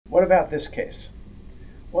what about this case?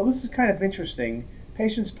 Well, this is kind of interesting.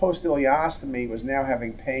 Patient's post-ileostomy was now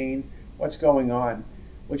having pain. What's going on?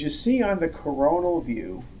 What you see on the coronal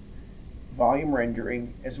view, volume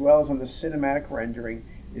rendering, as well as on the kinematic rendering,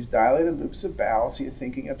 is dilated loops of bowel, so you're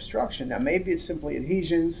thinking obstruction. Now, maybe it's simply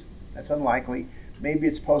adhesions. That's unlikely. Maybe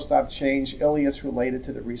it's post-op change, ileus related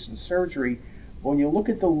to the recent surgery. But when you look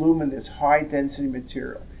at the lumen, there's high-density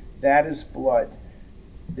material. That is blood.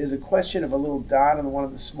 There's a question of a little dot on one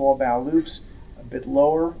of the small bowel loops, a bit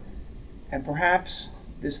lower, and perhaps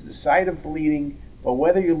this is the site of bleeding, but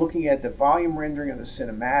whether you're looking at the volume rendering or the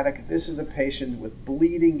kinematic, this is a patient with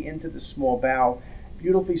bleeding into the small bowel,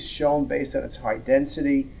 beautifully shown based on its high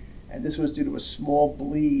density, and this was due to a small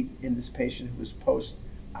bleed in this patient who was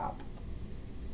post-op.